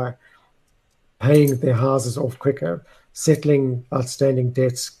rate by paying their houses off quicker, settling outstanding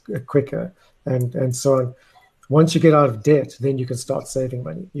debts quicker, and so on. Once you get out of debt, then you can start saving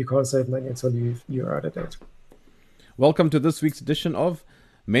money. You can't save money until you're out of debt. Welcome to this week's edition of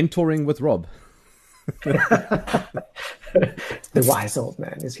Mentoring with Rob. The wise old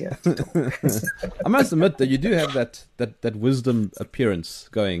man is here. I must admit that you do have that wisdom appearance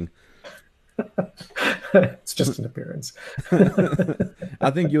going. It's just an appearance.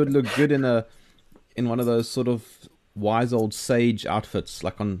 I think you would look good in one of those sort of wise old sage outfits,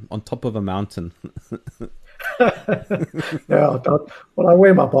 like on top of a mountain. Yeah, well, I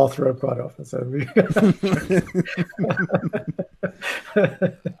wear my bathrobe quite often, so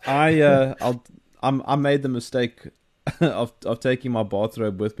I made the mistake of taking my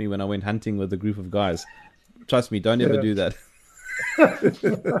bathrobe with me when I went hunting with a group of guys. Trust me, don't ever do that.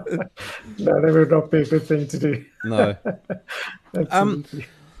 No, that would not be a good thing to do. No. Absolutely.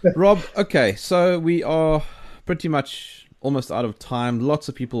 Rob, okay, so we are pretty much almost out of time. Lots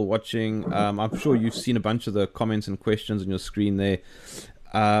of people watching. I'm sure you've seen a bunch of the comments and questions on your screen there.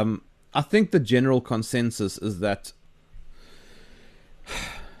 I think the general consensus is that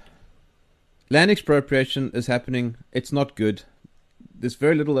land expropriation is happening. It's not good. There's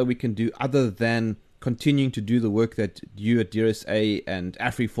very little that we can do other than continuing to do the work that you at DRSA and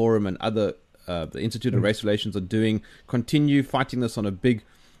AfriForum and other the Institute of Race Relations are doing. Continue fighting this on a big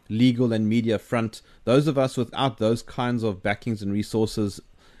legal and media front. Those of us without those kinds of backings and resources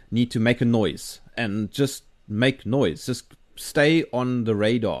need to make a noise, and just make noise. Just stay on the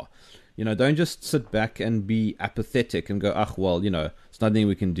radar. Don't just sit back and be apathetic and go, well, it's nothing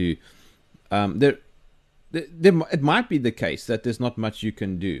we can do. It might be the case that there's not much you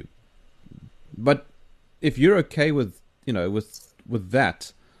can do, but if you're okay with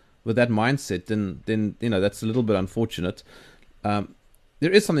that mindset, then that's a little bit unfortunate.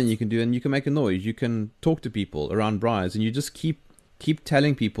 There is something you can do, and you can make a noise. You can talk to people around Briars, and you just keep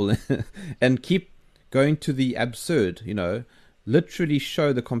telling people and keep going to the absurd. Literally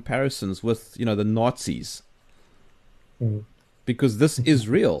show the comparisons with the Nazis, because this is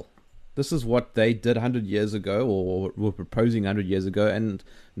real. This is what they did 100 years ago, or were proposing 100 years ago, and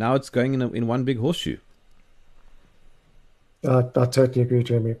now it's going in one big horseshoe. I totally agree,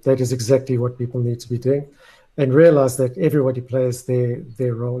 Jeremy. That is exactly what people need to be doing, and realize that everybody plays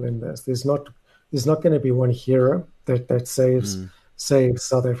their role in this. There's not going to be one hero that saves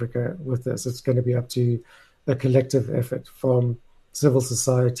South Africa with this. It's going to be up to a collective effort from civil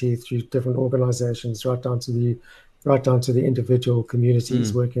society through different organizations, right down to the individual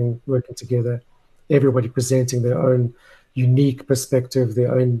communities working together. Everybody presenting their own unique perspective,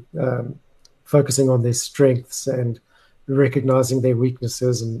 their own focusing on their strengths and recognizing their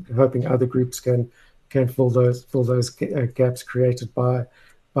weaknesses, and hoping other groups can fill those gaps created by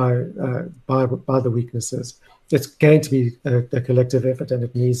the weases. It's going to be a collective effort, and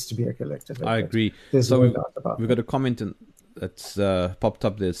it needs to be a collective effort. I agree. There's no doubt about we've got a comment that's popped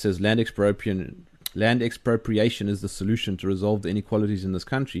up there. It says land expropriation is the solution to resolve the inequalities in this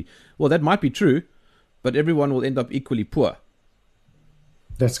country. Well, that might be true, but everyone will end up equally poor.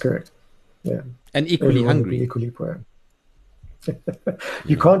 That's correct. Yeah, and equally hungry. Equally poor.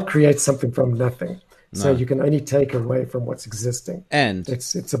 You can't create something from nothing. No. So you can only take away from what's existing. And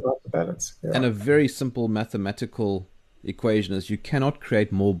it's about the balance. Yeah. And a very simple mathematical equation is you cannot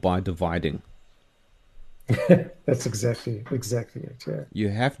create more by dividing. That's exactly it. Yeah. You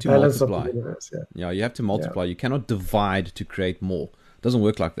have to balance multiply. Of the universe, yeah. You have to multiply. Yeah. You cannot divide to create more. It doesn't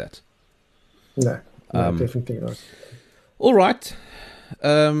work like that. No, definitely not. All right.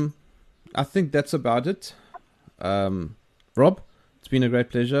 I think that's about it. Rob, it's been a great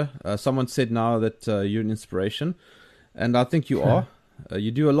pleasure. Someone said now that you're an inspiration, and I think you are.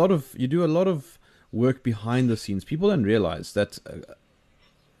 You do a lot of work behind the scenes. People don't realize that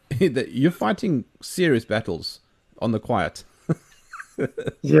that you're fighting serious battles on the quiet.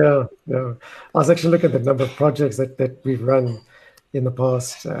 Yeah. I was actually looking at the number of projects that we've run in the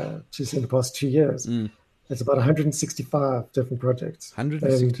past 2 years. It's about 165 different projects.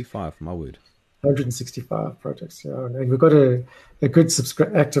 165, my word. 165 projects, yeah. And we've got a good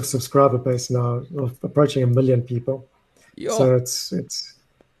active subscriber base now of approaching 1 million people. Yo. So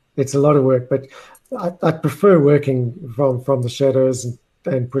it's a lot of work, but I prefer working from the shadows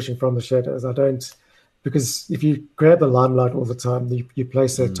and pushing from the shadows. I don't, because if you grab the limelight all the time, you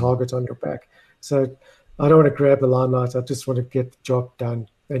place a target on your back. So I don't want to grab the limelight. I just want to get the job done,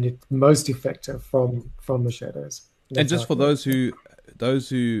 and it's most effective from the shadows. And just for those who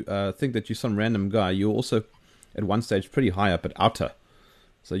think that you're some random guy, you're also at one stage pretty high up at Outer.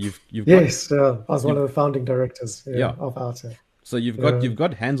 So you've yes, I was one of the founding directors of Outer. So you've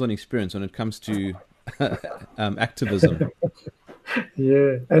got hands-on experience when it comes to activism.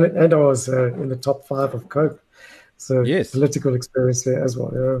 Yeah, and I was in the top 5 of COPE. So yes, political experience there as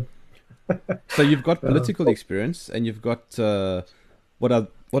well. Yeah. So you've got political experience, and you've got what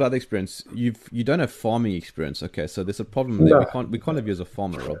other experience? You don't have farming experience. Okay, so there's a problem there. We can't have you as a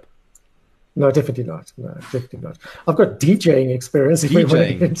farmer, Rob. No, definitely not. No, definitely not. I've got DJing experience if we want to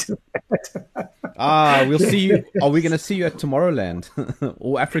DJing. get into that. We'll see you. Are we going to see you at Tomorrowland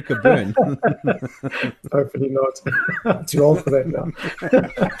or Africa Burn? Hopefully not. I'm too old for that now.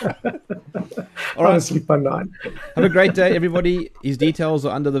 All right. Honestly, by 9. Have a great day, everybody. His details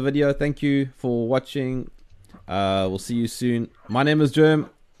are under the video. Thank you for watching. We'll see you soon. My name is Germ.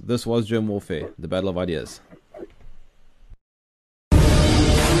 This was Germ Warfare, the Battle of Ideas.